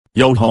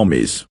Yo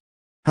homies.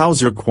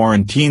 How's your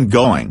quarantine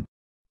going?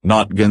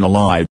 Not gonna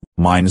lie,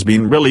 mine's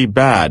been really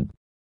bad.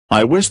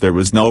 I wish there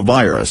was no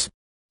virus.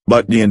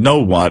 But you know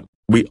what,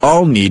 we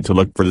all need to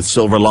look for the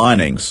silver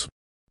linings.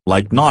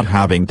 Like not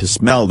having to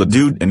smell the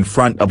dude in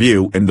front of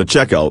you in the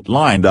checkout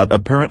line that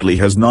apparently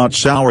has not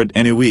showered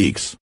in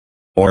weeks.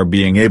 Or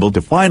being able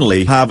to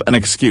finally have an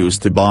excuse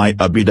to buy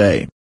a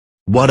bidet.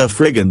 What a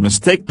friggin'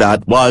 mistake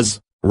that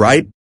was,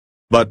 right?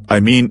 But I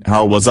mean,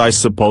 how was I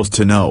supposed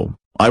to know?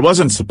 I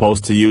wasn't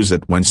supposed to use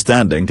it when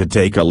standing to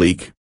take a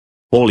leak.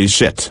 Holy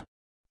shit.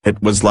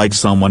 It was like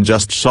someone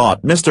just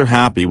shot Mr.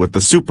 Happy with the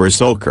super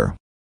soaker.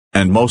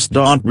 And most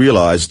don't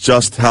realize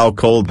just how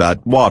cold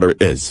that water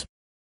is.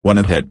 When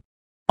it hit,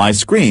 I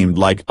screamed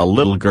like a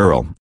little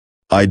girl.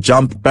 I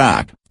jumped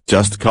back,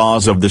 just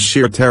cause of the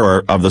sheer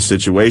terror of the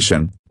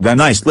situation,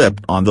 then I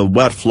slipped on the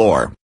wet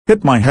floor,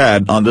 hit my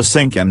head on the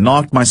sink and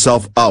knocked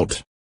myself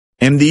out.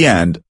 In the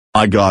end,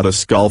 I got a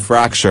skull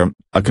fracture,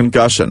 a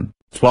concussion,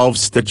 12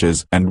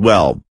 stitches and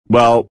well,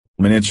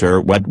 miniature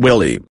wet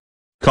willy.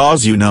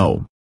 Cause you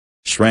know.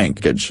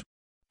 Shrinkage.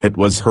 It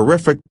was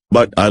horrific,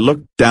 but I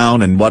looked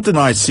down and what did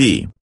I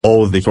see?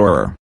 Oh, the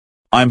horror.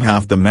 I'm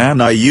half the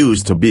man I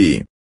used to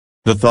be.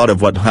 The thought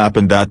of what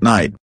happened that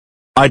night.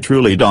 I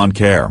truly don't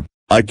care.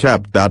 I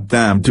kept that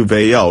damn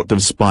duvet out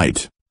of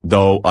spite,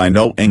 though I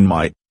know in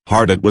my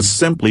heart it was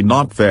simply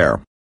not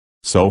fair.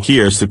 So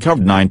here's to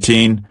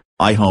covid-19,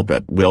 I hope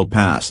it will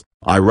pass.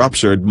 I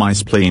ruptured my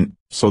spleen,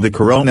 so the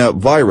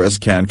coronavirus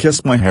can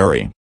kiss my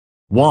hairy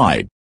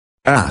white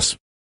ass.